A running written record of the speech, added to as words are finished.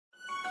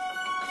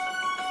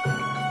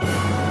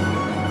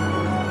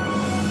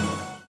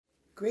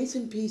Grace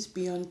and peace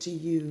be unto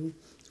you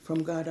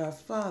from God our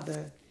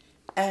Father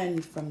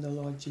and from the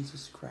Lord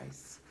Jesus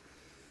Christ.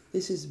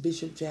 This is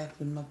Bishop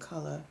Jacqueline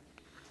McCullough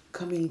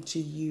coming to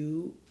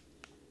you,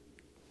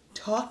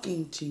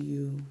 talking to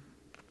you,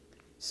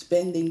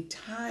 spending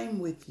time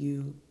with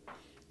you,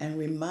 and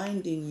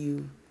reminding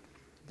you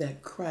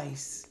that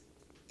Christ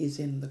is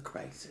in the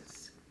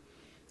crisis.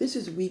 This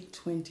is week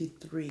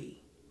 23.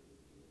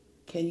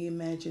 Can you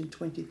imagine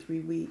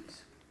 23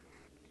 weeks?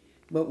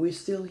 But we're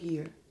still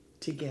here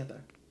together.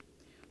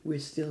 We're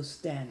still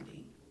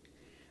standing.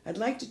 I'd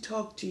like to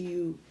talk to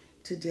you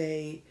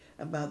today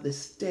about the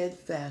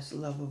steadfast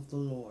love of the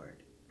Lord.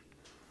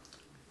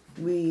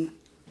 We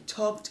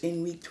talked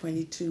in week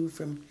 22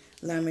 from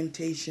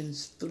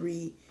Lamentations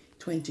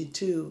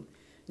 3:22.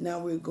 Now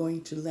we're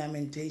going to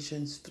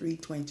Lamentations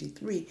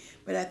 3:23,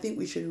 but I think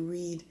we should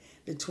read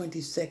the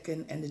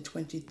 22nd and the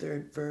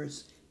 23rd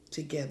verse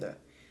together.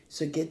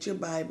 So get your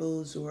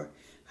Bibles or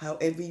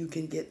however you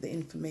can get the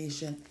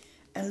information,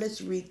 and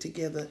let's read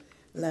together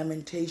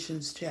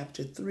Lamentations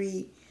chapter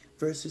 3,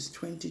 verses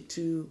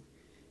 22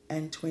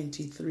 and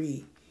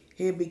 23.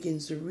 Here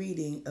begins the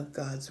reading of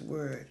God's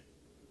word.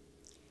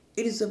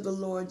 It is of the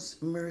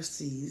Lord's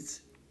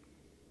mercies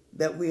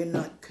that we are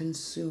not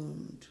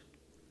consumed,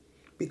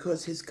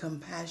 because his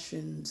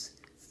compassions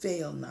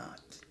fail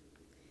not.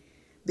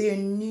 They are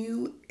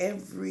new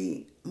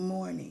every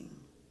morning.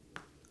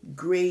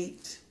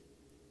 Great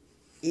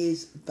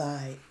is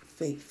thy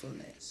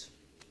faithfulness.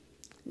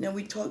 Now,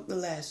 we talked the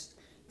last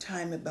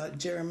time about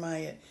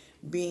Jeremiah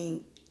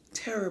being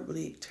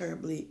terribly,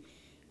 terribly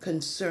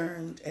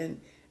concerned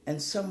and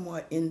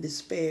somewhat in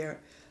despair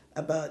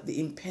about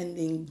the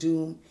impending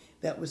doom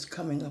that was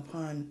coming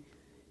upon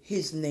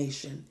his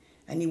nation.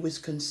 And he was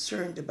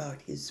concerned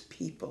about his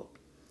people.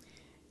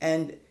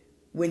 And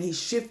when he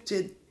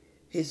shifted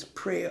his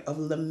prayer of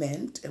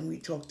lament, and we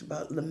talked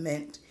about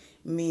lament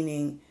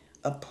meaning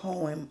a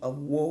poem of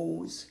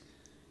woes,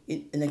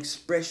 an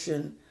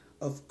expression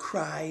of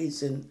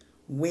cries and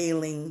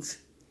wailings,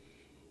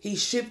 he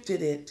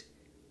shifted it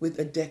with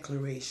a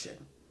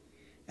declaration.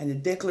 And the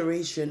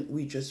declaration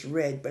we just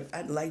read, but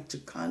I'd like to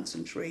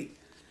concentrate,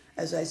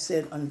 as I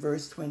said, on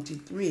verse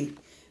 23.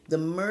 The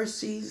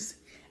mercies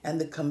and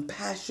the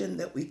compassion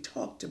that we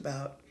talked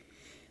about,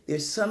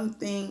 there's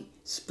something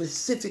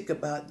specific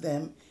about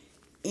them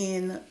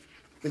in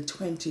the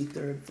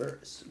 23rd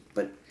verse.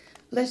 But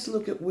let's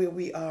look at where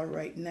we are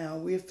right now.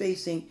 We're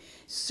facing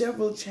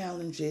several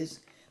challenges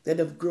that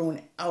have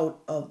grown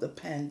out of the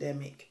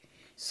pandemic.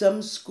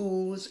 Some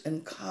schools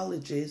and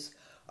colleges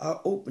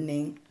are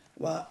opening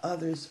while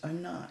others are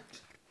not.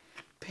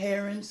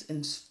 Parents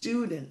and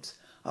students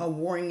are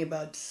worrying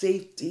about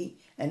safety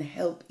and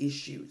health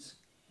issues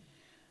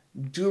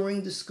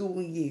during the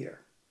school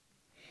year.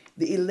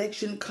 The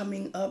election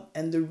coming up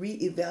and the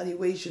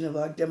reevaluation of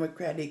our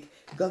democratic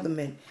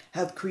government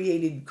have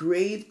created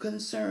grave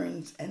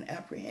concerns and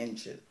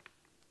apprehension.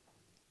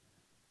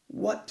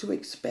 What to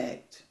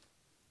expect?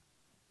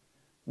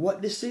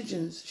 What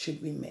decisions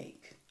should we make?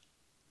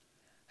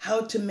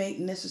 How to make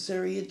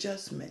necessary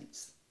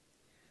adjustments?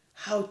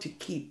 How to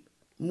keep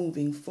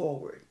moving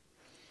forward?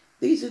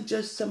 These are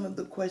just some of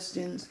the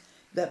questions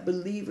that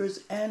believers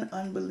and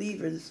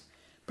unbelievers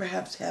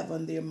perhaps have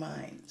on their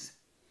minds.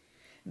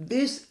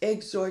 This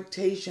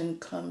exhortation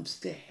comes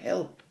to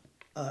help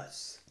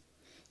us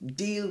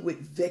deal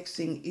with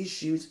vexing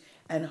issues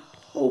and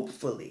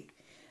hopefully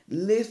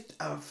lift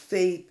our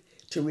faith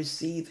to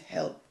receive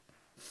help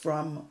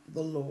from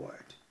the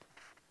Lord.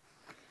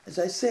 As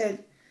I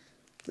said,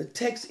 the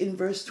text in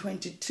verse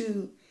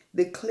 22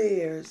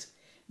 declares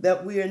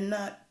that we are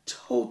not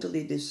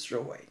totally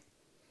destroyed.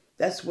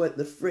 That's what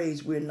the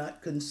phrase, we're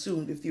not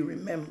consumed, if you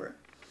remember.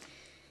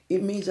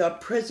 It means our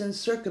present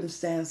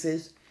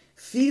circumstances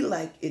feel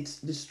like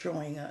it's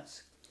destroying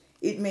us.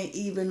 It may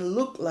even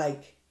look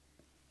like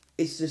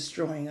it's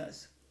destroying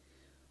us,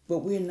 but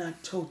we're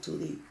not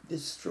totally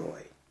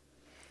destroyed.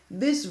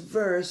 This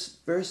verse,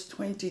 verse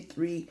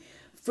 23,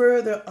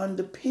 further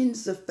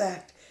underpins the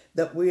fact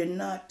that we're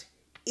not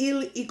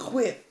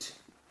ill-equipped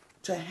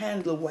to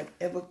handle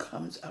whatever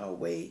comes our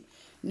way.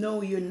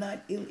 No, you're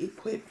not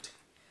ill-equipped.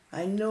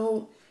 I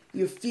know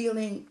you're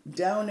feeling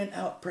down and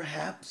out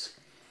perhaps.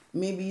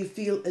 Maybe you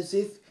feel as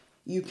if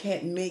you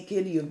can't make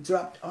it, you've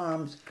dropped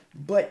arms.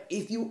 But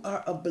if you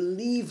are a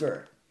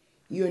believer,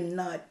 you're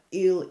not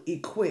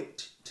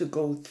ill-equipped to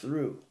go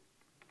through.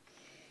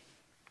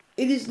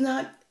 It is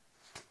not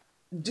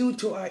due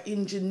to our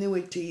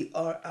ingenuity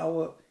or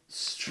our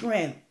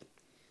strength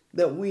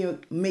that we are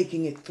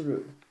making it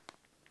through.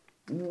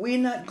 We're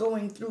not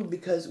going through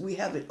because we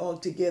have it all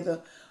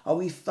together or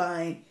we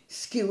find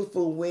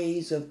skillful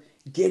ways of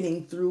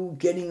getting through,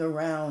 getting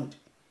around.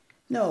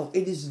 No,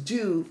 it is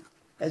due,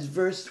 as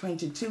verse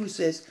 22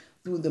 says,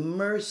 through the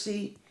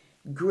mercy,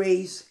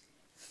 grace,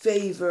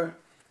 favor,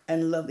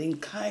 and loving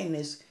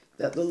kindness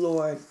that the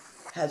Lord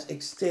has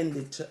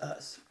extended to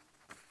us.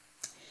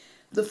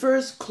 The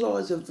first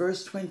clause of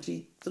verse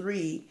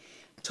 23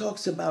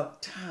 talks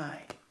about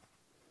time.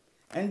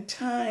 And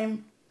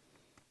time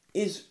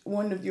is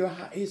one of your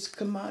highest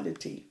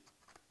commodity.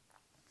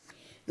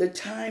 The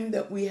time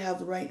that we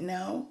have right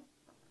now,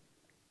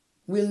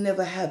 we'll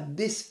never have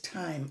this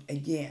time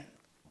again.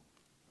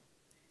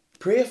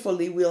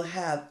 Prayerfully, we'll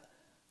have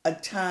a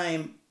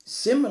time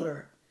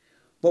similar,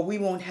 but we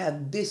won't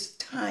have this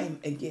time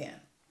again.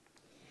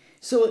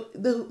 So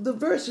the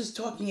verse is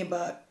talking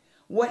about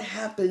what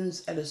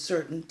happens at a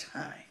certain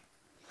time.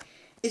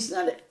 It's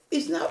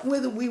not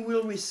whether we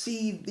will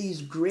receive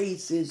these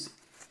graces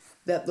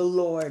that the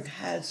Lord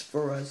has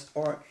for us,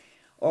 or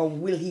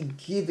will he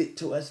give it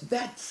to us.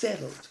 That's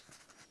settled.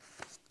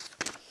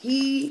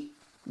 He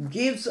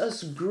gives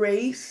us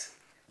grace,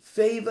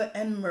 favor,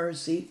 and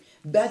mercy.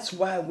 That's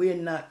why we're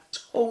not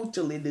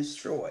totally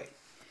destroyed.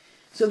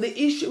 So the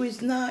issue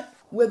is not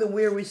whether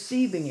we're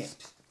receiving it.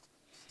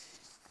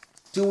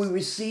 Do we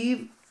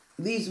receive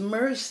these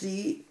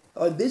mercy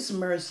or this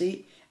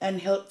mercy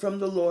and help from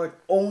the Lord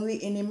only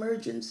in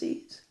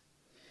emergencies?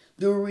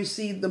 Do we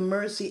receive the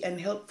mercy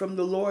and help from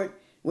the Lord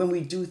when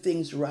we do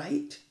things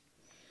right?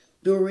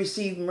 Do we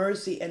receive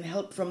mercy and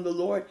help from the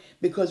Lord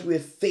because we're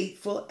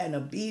faithful and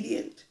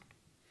obedient?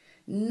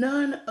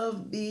 None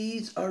of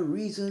these are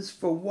reasons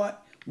for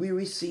what we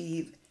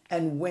receive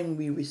and when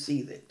we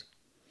receive it.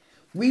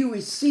 We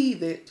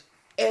receive it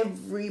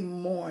every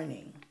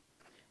morning,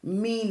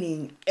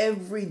 meaning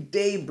every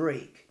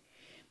daybreak,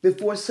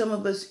 before some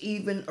of us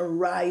even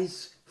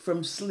arise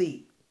from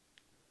sleep.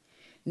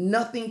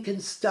 Nothing can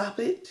stop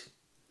it,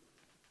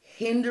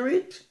 hinder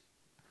it,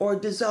 or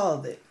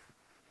dissolve it.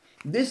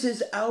 This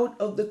is out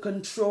of the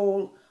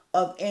control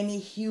of any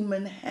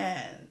human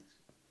hand.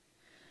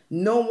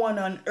 No one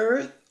on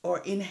earth or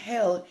in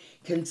hell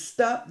can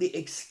stop the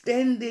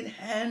extended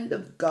hand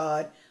of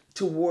God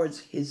towards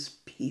his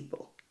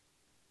people.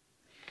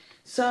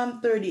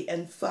 Psalm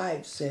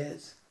 30:5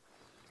 says,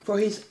 "For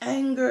his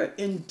anger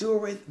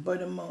endureth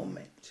but a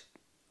moment.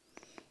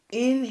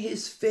 In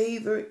his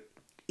favor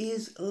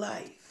is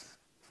life.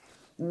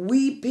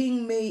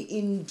 Weeping may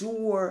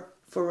endure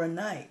for a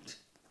night,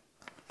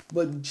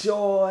 but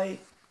joy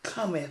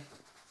cometh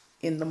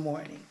in the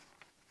morning."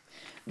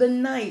 The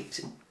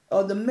night,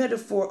 or the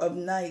metaphor of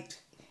night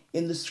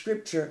in the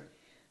scripture,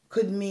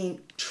 could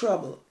mean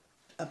trouble,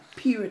 a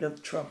period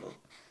of trouble,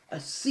 a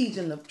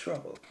season of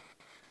trouble,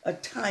 a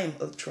time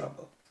of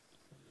trouble,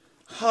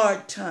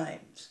 hard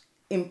times,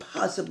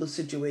 impossible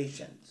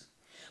situations.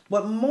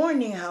 But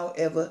morning,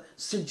 however,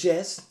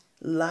 suggests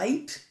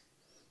light,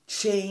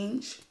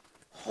 change,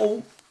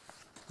 hope,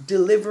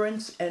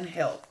 deliverance, and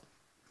help.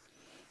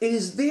 It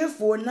is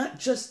therefore not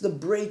just the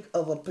break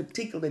of a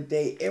particular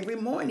day. Every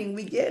morning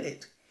we get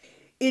it.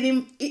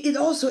 It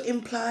also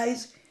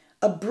implies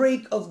a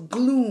break of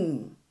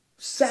gloom,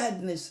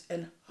 sadness,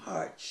 and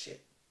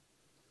hardship.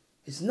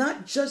 It's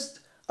not just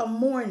a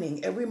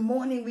morning. Every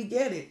morning we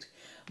get it.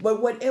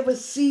 But whatever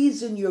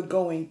season you're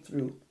going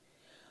through,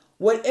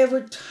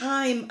 whatever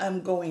time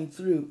I'm going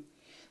through,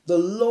 the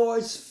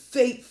Lord's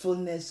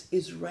faithfulness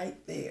is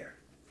right there.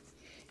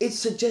 It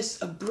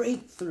suggests a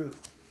breakthrough.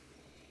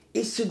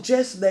 It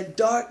suggests that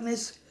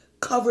darkness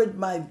covered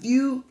my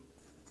view,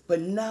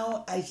 but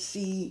now I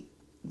see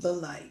the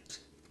light.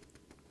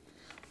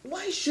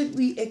 Why should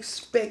we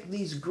expect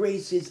these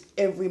graces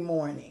every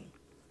morning?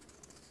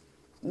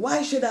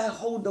 Why should I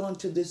hold on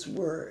to this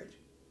word?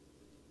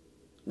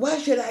 Why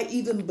should I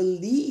even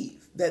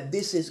believe that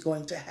this is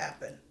going to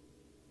happen?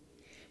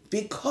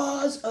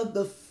 Because of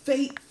the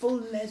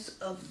faithfulness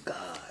of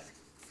God.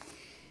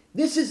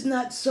 This is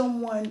not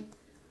someone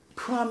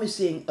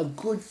promising, a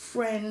good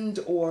friend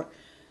or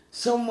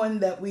someone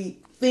that we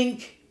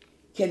think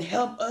can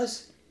help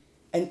us,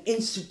 an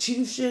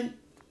institution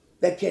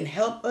that can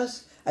help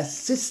us, a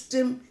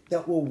system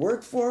that will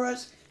work for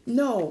us.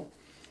 No,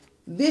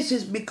 this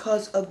is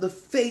because of the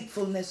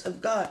faithfulness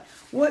of God.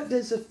 What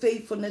does the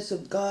faithfulness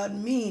of God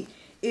mean?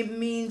 It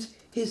means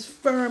his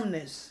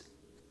firmness.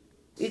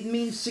 It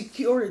means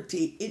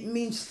security. It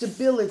means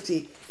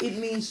stability. It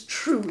means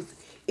truth.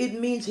 It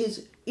means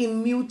his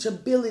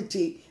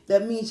immutability.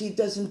 That means he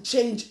doesn't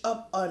change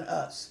up on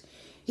us.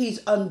 He's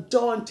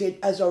undaunted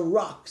as a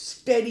rock,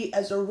 steady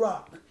as a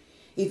rock.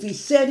 If he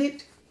said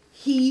it,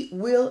 he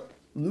will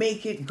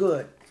make it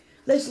good.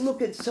 Let's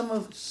look at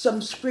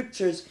some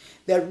scriptures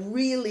that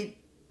really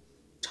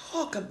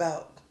talk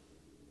about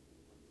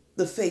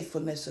the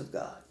faithfulness of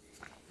God.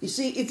 You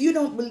see, if you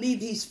don't believe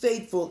he's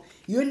faithful,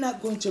 you're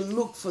not going to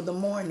look for the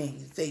morning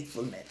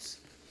faithfulness.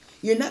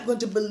 You're not going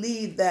to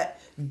believe that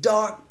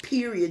dark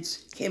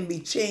periods can be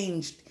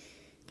changed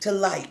to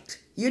light.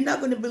 You're not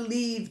going to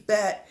believe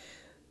that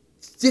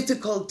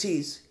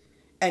difficulties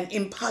and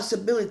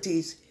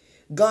impossibilities,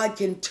 God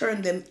can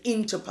turn them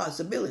into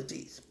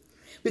possibilities,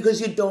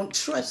 because you don't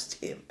trust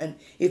him. And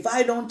if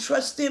I don't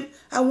trust him,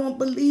 I won't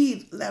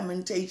believe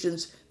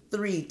Lamentations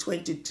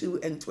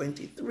 3:22 and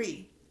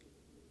 23.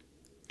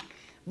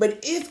 But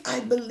if I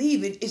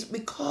believe it, it's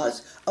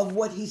because of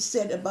what he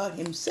said about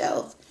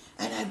himself,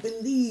 and I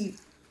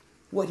believe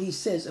what he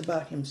says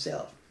about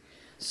himself.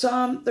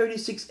 Psalm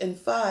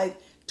 36:5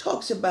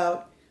 talks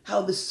about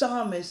how the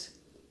psalmist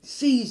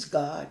sees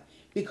God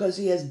because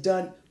he has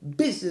done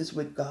business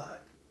with God.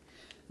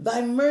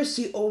 Thy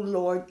mercy, O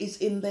Lord, is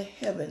in the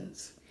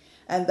heavens,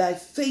 and thy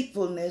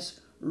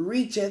faithfulness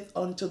reacheth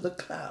unto the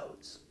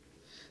clouds.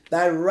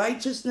 Thy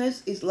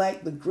righteousness is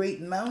like the great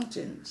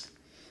mountains.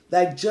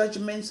 Thy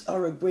judgments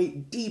are a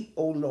great deep,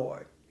 O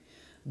Lord.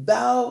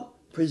 Thou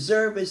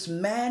preservest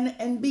man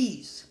and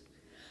beast.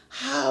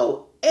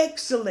 How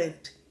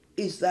excellent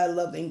is thy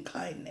loving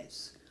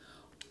kindness.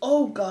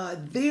 O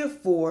God,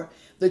 therefore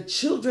the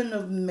children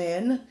of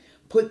men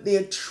put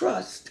their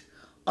trust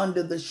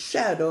under the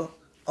shadow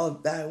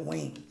of thy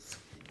wings.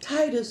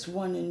 Titus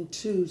 1 and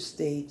 2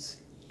 states,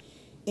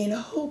 in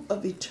hope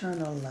of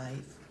eternal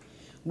life,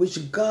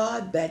 which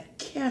God that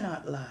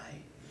cannot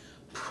lie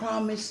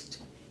promised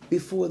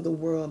before the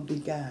world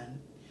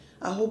began.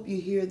 I hope you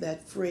hear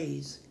that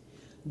phrase,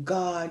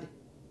 God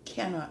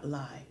cannot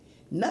lie.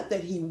 Not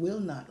that he will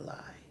not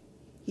lie.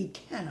 He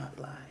cannot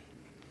lie.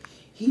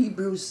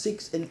 Hebrews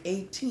 6 and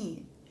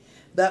 18,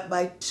 that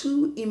by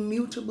two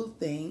immutable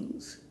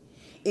things,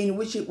 in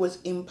which it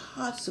was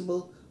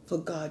impossible for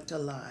God to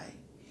lie,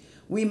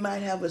 we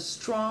might have a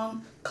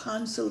strong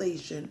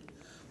consolation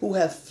who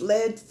have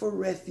fled for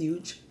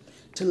refuge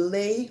to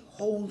lay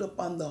hold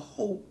upon the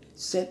hope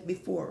set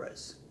before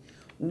us.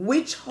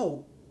 Which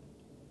hope,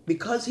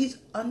 because he's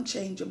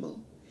unchangeable,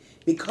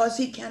 because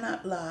he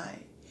cannot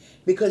lie,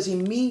 because he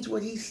means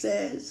what he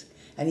says,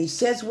 and he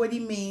says what he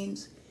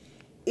means,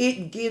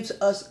 it gives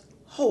us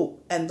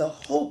hope. And the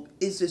hope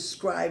is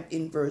described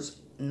in verse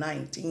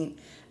 19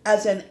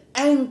 as an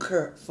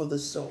anchor for the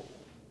soul,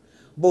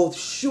 both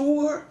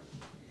sure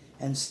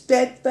and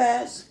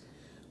steadfast,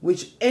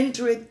 which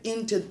entereth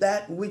into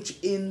that which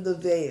in the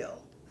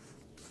veil.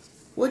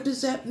 What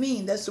does that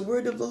mean? That's the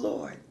word of the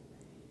Lord.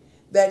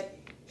 That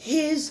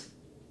his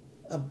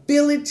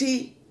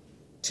ability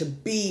to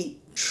be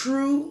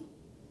true,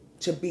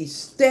 to be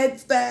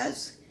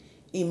steadfast,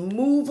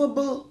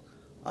 immovable,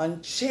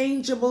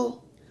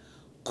 unchangeable,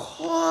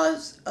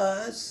 cause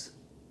us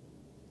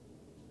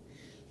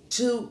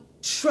to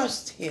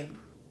trust him,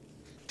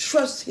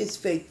 trust his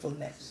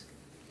faithfulness.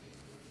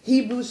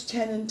 Hebrews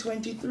 10 and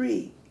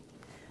 23.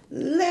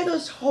 Let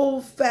us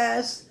hold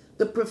fast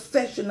the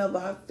profession of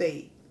our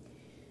faith.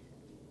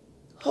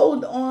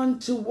 Hold on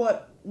to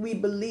what we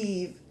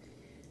believe.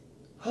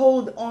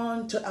 Hold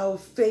on to our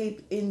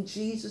faith in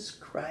Jesus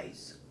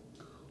Christ.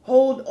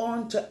 Hold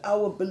on to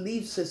our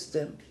belief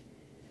system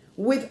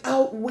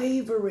without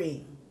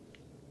wavering.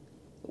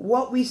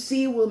 What we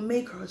see will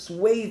make us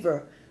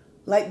waver,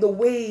 like the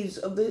waves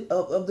of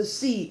the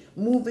sea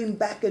moving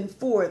back and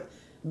forth,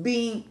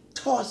 being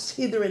tossed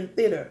hither and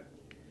thither.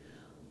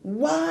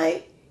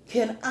 Why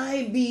can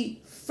I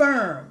be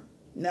firm?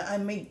 Now I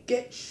may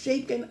get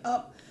shaken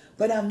up,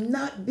 but I'm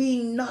not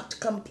being knocked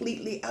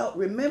completely out.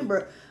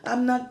 Remember,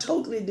 I'm not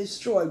totally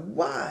destroyed.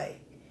 Why?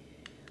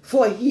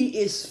 For he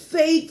is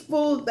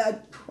faithful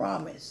that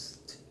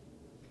promised.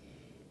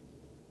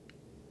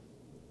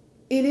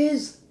 It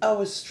is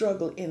our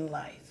struggle in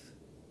life,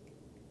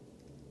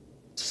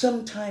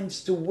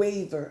 sometimes to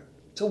waver,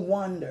 to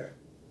wander,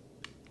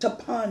 to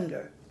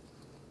ponder.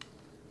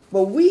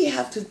 But we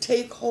have to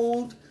take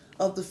hold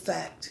of the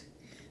fact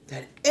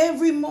that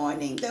every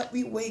morning that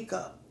we wake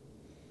up,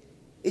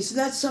 it's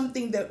not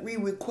something that we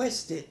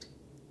requested.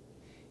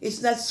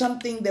 It's not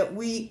something that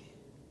we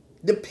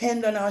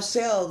depend on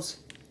ourselves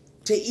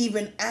to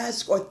even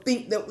ask or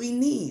think that we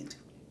need.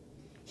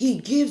 He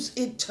gives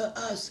it to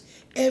us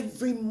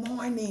every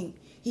morning.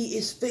 He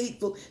is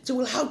faithful. So,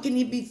 well, how can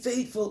he be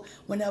faithful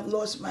when I've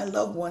lost my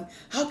loved one?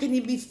 How can he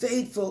be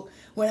faithful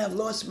when I've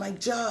lost my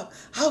job?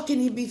 How can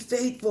he be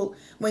faithful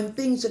when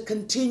things are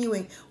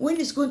continuing? When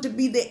is going to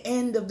be the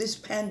end of this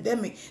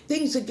pandemic?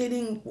 Things are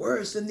getting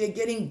worse and they're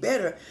getting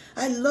better.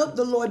 I love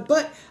the Lord,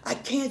 but I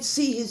can't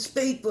see his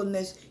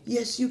faithfulness.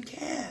 Yes, you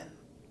can.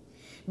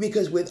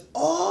 Because with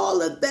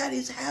all of that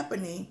is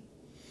happening,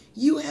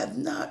 you have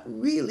not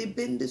really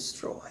been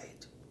destroyed.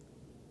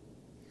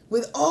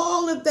 With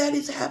all of that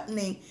is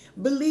happening,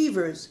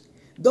 believers,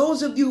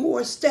 those of you who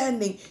are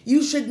standing,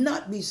 you should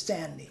not be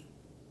standing.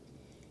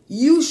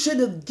 You should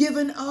have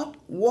given up,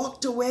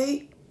 walked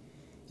away.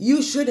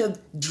 You should have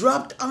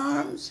dropped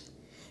arms.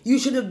 You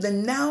should have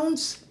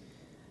denounced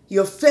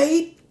your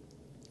faith,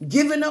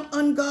 given up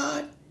on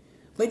God.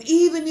 But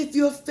even if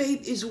your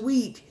faith is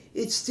weak,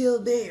 it's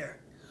still there.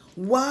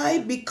 Why?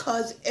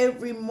 Because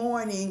every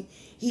morning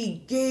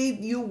he gave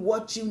you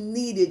what you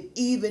needed,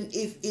 even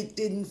if it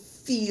didn't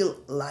feel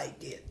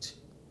like it.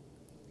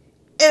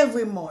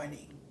 Every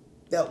morning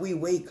that we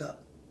wake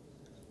up,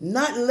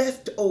 not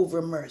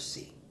leftover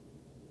mercy,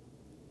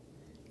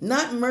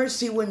 not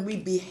mercy when we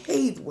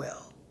behave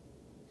well,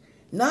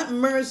 not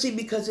mercy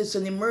because it's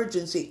an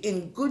emergency,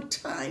 in good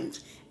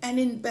times and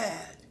in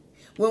bad.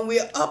 When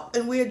we're up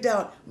and we're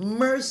down,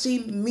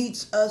 mercy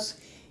meets us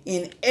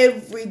in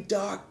every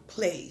dark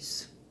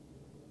place.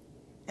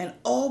 And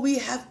all we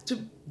have to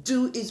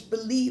do is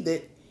believe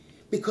it,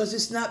 because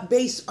it's not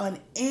based on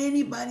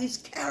anybody's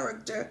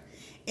character,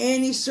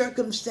 any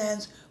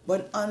circumstance,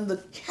 but on the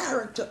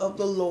character of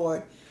the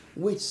Lord,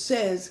 which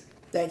says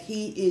that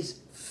he is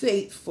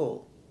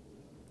faithful.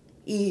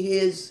 He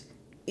is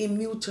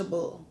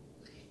immutable.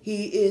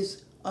 He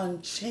is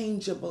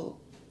unchangeable.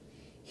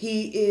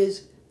 He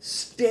is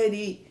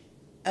steady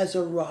as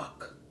a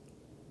rock.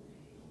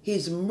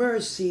 His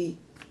mercy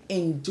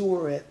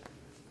endureth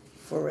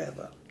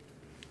forever.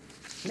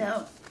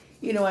 Now,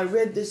 I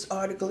read this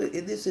article.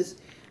 This is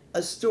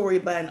a story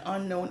by an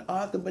unknown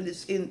author, but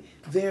it's in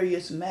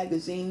various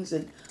magazines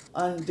and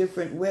on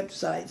different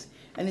websites.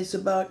 And it's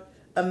about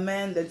a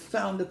man that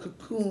found a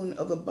cocoon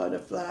of a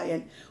butterfly,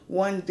 and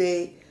one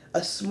day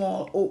a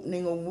small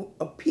opening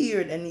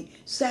appeared, and he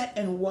sat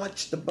and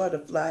watched the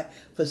butterfly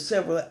for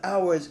several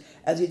hours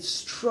as it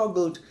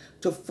struggled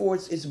to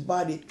force its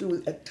body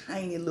through a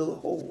tiny little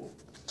hole.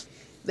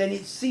 Then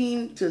it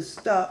seemed to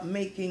stop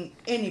making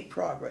any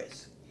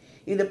progress.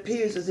 It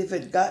appears as if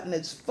it had gotten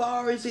as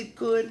far as it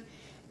could,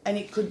 and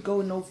it could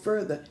go no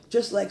further.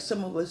 Just like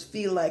some of us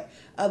feel like,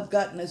 I've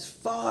gotten as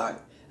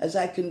far as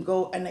I can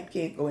go, and I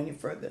can't go any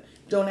further.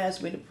 Don't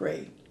ask me to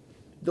pray.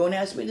 Don't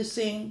ask me to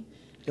sing.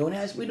 Don't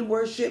ask me to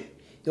worship.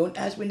 Don't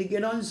ask me to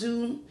get on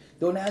Zoom.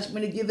 Don't ask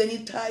me to give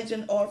any tithes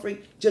and offering.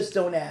 Just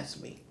don't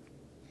ask me.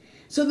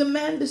 So the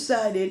man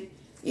decided,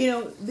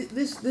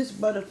 this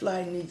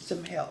butterfly needs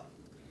some help.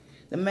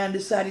 The man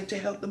decided to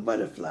help the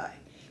butterfly.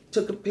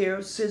 Took a pair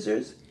of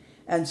scissors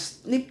and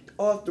snipped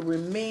off the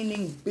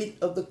remaining bit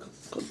of the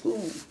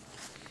cocoon.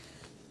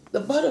 The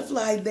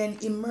butterfly then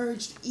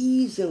emerged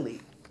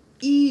easily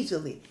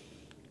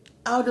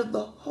out of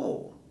the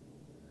hole.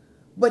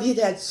 But it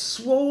had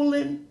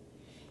swollen,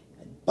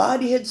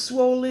 body had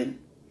swollen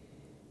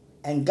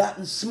and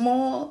gotten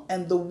small,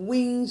 and the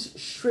wings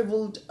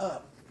shriveled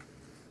up.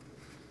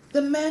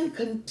 The man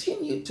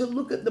continued to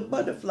look at the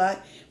butterfly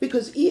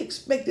because he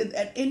expected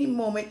at any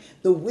moment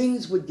the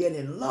wings would get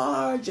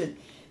enlarged and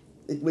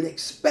it would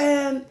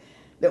expand,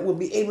 that would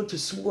be able to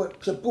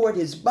support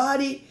his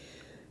body,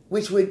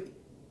 which would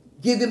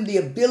give him the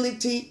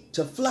ability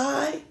to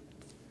fly.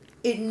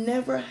 It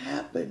never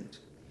happened.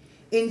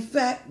 In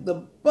fact, the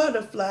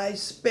butterfly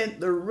spent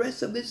the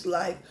rest of its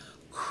life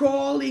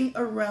crawling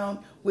around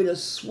with a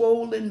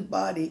swollen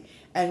body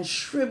and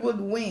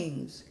shriveled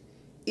wings.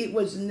 It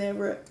was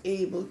never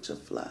able to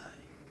fly.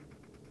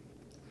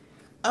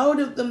 Out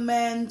of the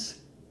man's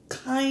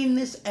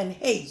kindness and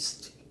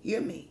haste,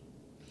 hear me,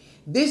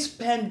 this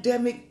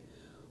pandemic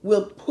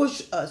will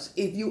push us,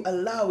 if you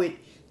allow it,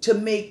 to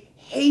make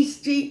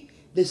hasty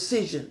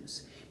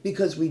decisions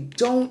because we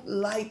don't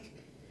like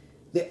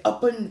the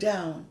up and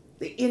down,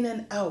 the in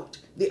and out,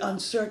 the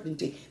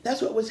uncertainty.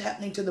 That's what was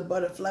happening to the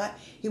butterfly.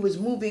 He was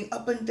moving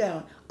up and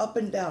down, up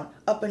and down,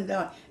 up and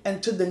down.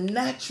 And to the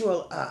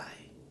natural eye,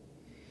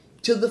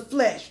 to the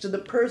flesh, to the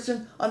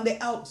person on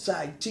the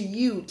outside, to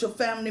you, to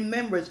family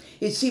members,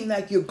 it seemed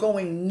like you're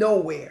going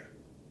nowhere.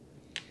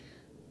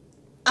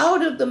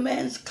 Out of the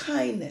man's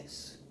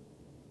kindness,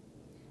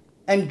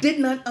 and did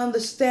not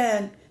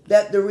understand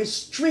that the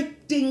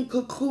restricting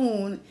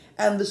cocoon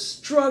and the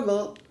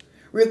struggle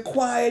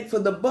required for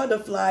the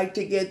butterfly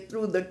to get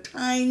through the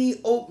tiny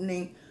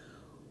opening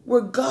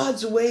were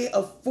God's way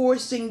of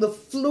forcing the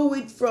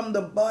fluid from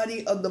the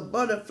body of the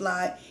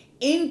butterfly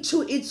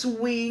into its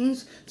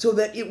wings so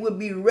that it would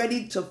be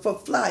ready for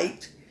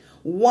flight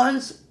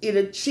once it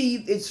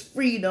achieved its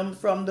freedom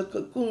from the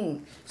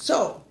cocoon.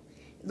 So,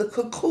 the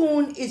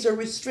cocoon is a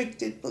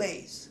restricted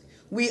place.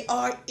 We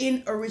are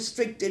in a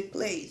restricted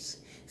place,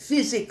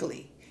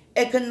 physically,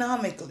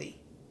 economically.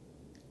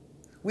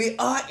 We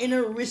are in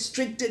a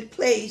restricted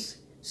place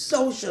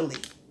socially.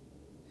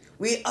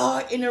 We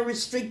are in a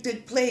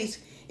restricted place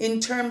in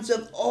terms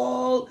of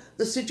all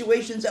the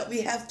situations that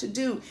we have to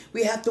do.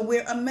 We have to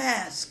wear a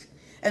mask.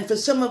 And for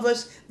some of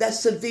us, that's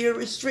severe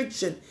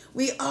restriction.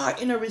 We are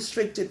in a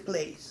restricted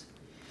place.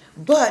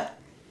 But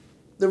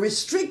the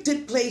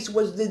restricted place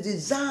was the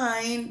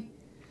design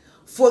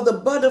for the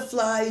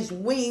butterfly's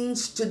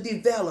wings to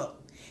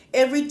develop.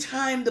 Every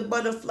time the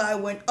butterfly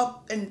went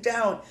up and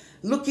down,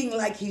 looking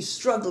like he's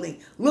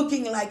struggling,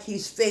 looking like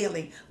he's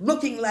failing,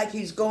 looking like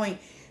he's going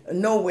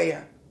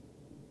nowhere,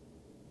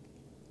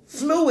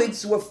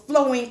 fluids were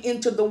flowing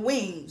into the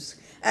wings,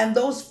 and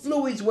those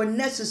fluids were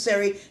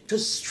necessary to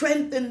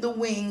strengthen the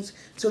wings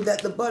so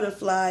that the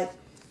butterfly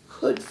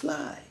could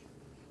fly.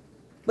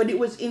 But it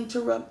was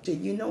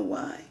interrupted. You know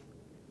why?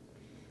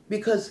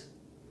 Because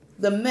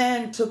the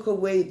man took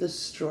away the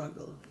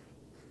struggle.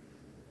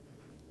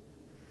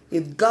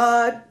 If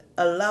God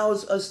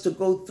allows us to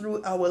go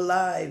through our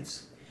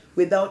lives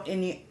without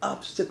any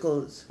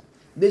obstacles,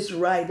 this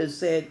writer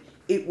said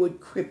it would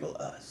cripple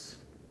us.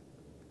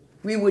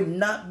 We would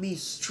not be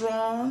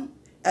strong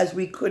as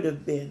we could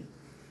have been,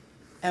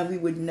 and we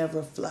would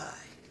never fly.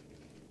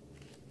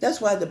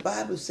 That's why the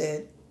Bible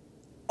said,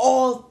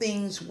 all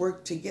things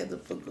work together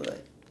for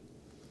good,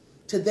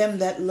 to them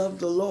that love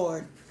the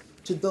Lord,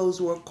 to those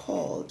who are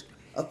called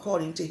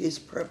according to his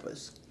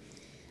purpose.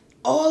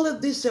 All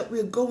of this that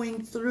we're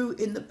going through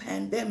in the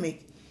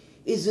pandemic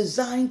is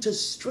designed to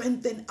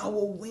strengthen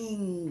our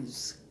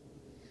wings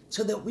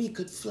so that we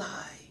could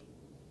fly.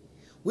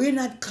 We're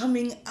not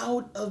coming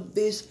out of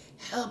this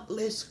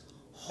helpless,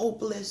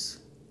 hopeless.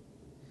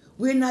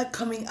 We're not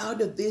coming out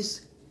of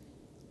this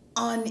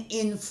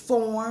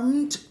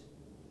uninformed.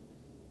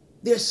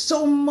 There's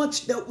so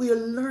much that we're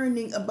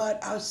learning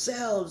about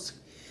ourselves.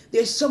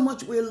 There's so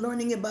much we're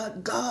learning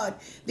about God.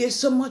 There's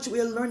so much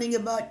we're learning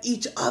about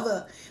each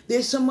other.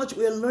 There's so much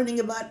we're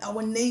learning about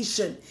our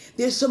nation.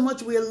 There's so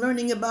much we're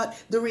learning about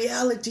the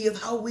reality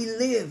of how we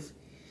live.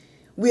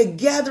 We're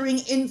gathering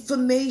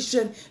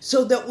information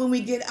so that when we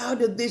get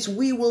out of this,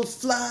 we will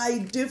fly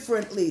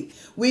differently.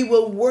 We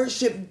will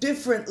worship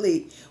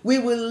differently. We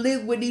will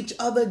live with each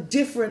other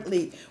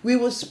differently. We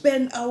will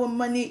spend our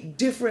money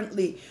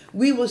differently.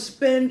 We will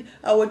spend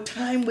our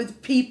time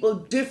with people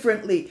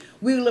differently.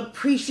 We will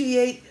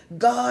appreciate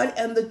God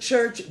and the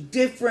church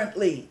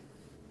differently.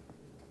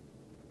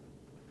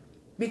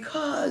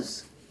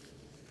 Because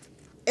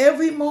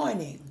every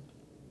morning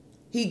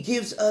he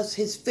gives us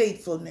his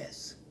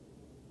faithfulness,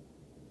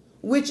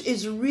 which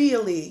is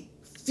really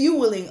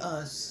fueling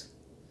us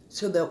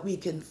so that we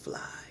can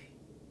fly.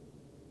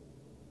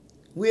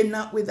 We're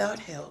not without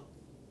help.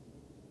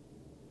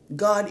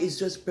 God is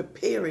just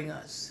preparing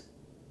us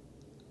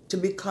to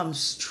become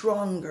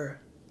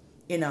stronger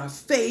in our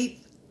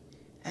faith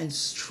and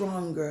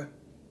stronger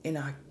in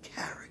our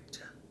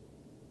character.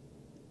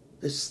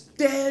 The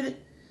steadfast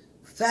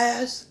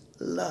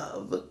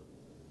love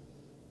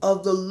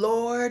of the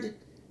Lord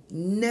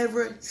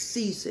never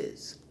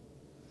ceases.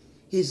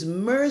 His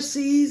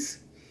mercies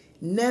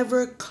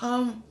never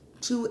come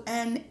to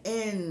an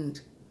end.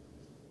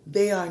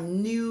 They are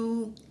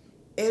new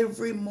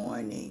every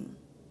morning.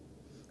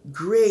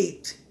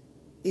 Great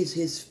is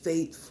his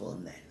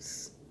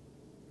faithfulness.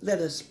 Let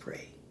us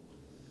pray.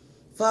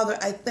 Father,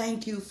 I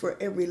thank you for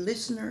every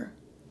listener,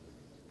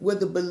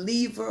 whether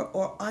believer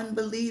or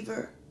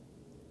unbeliever.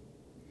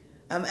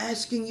 I'm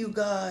asking you,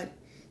 God,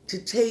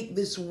 to take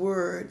this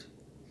word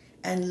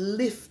and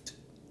lift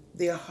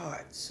their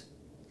hearts.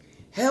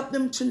 Help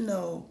them to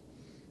know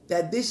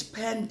that this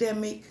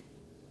pandemic,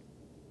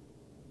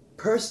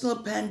 personal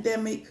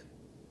pandemic,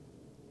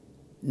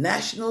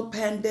 national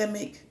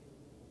pandemic,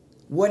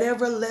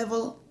 whatever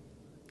level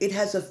it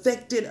has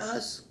affected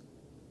us,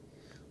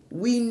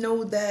 we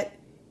know that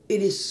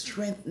it is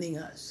strengthening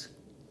us.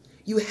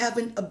 You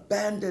haven't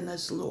abandoned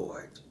us,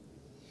 Lord.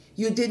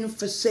 You didn't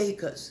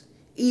forsake us,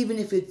 even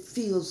if it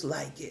feels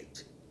like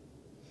it.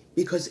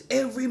 Because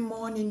every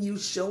morning you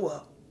show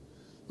up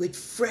with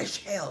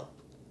fresh help,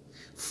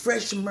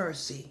 fresh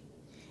mercy.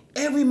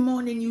 Every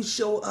morning you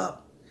show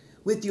up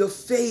with your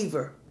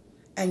favor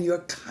and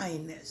your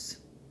kindness.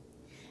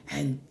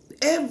 And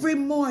every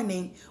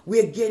morning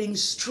we're getting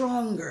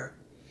stronger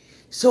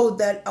so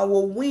that our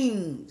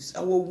wings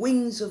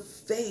of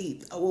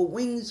faith, our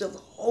wings of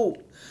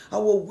hope,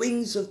 our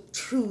wings of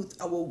truth,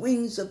 our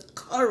wings of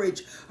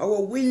courage,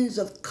 our wings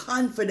of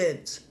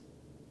confidence,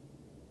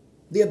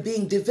 they're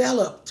being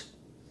developed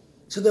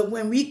so that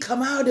when we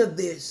come out of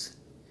this,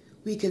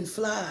 we can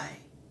fly.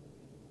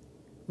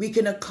 We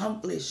can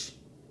accomplish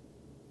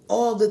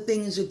all the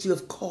things that you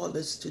have called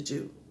us to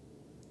do.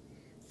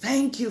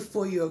 Thank you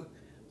for your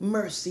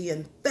mercy,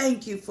 and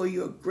thank you for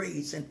your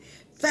grace, and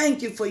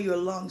thank you for your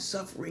long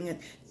suffering, and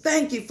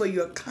thank you for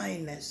your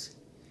kindness.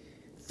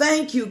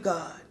 Thank you,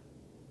 God,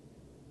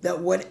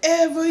 that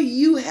whatever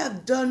you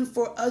have done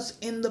for us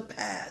in the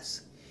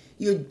past,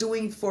 you're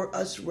doing for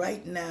us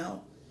right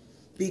now,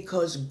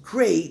 because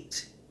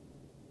great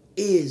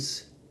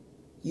is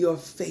your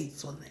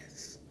faithfulness.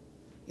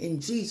 In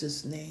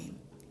Jesus' name,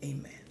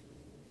 amen.